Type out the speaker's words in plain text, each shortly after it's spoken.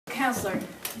Counselor, you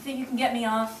think you can get me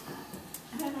off?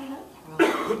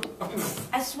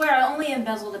 I swear I only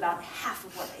embezzled about half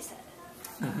of what they said.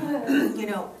 You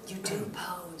know, you do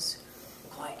pose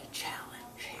quite a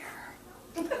challenge here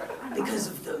because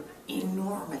of the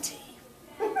enormity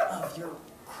of your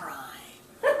crime.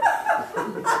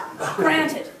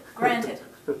 Granted.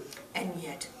 And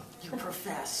yet you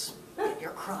profess that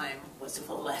your crime was of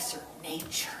a lesser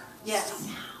nature. Yes,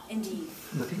 somehow. indeed.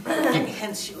 And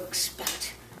hence you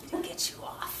expect to get you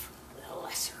off with a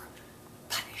lesser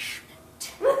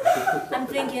punishment. I'm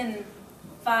thinking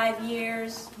 5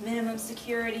 years, minimum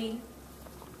security,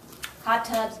 hot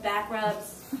tubs, back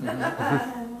rubs.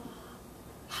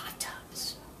 Hot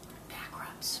tubs, back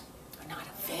rubs are not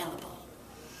available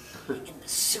in the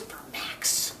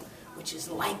Supermax, which is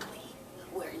likely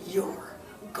where you're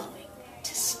going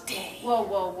to stay.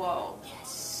 Whoa.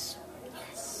 Yes.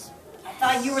 I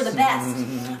thought you were the best.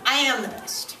 I am the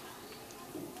best.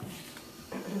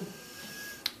 And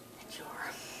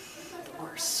you're the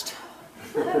worst.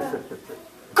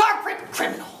 Corporate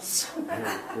criminals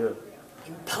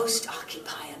in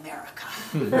post-Occupy America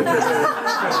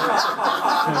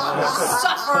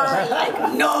suffer like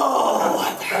no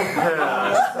other.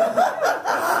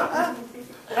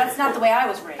 That's not the way I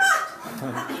was raised.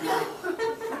 I know,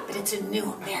 but it's a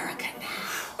new America now.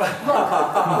 Look,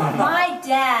 my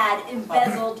dad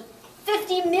embezzled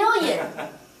 $50 million.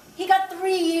 He got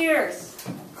 3 years.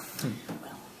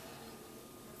 Well,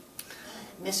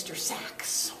 Mr.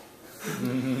 Sachs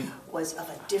was of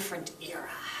a different era.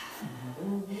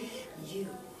 You,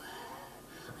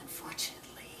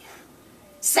 unfortunately,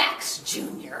 Sachs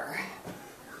Jr., are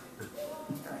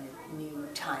in a new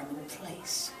time and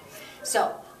place.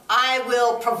 So, I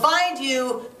will provide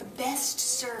you the best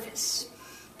service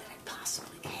that I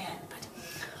possibly can, but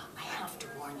I have to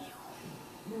warn you,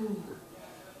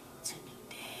 it's a new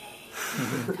day.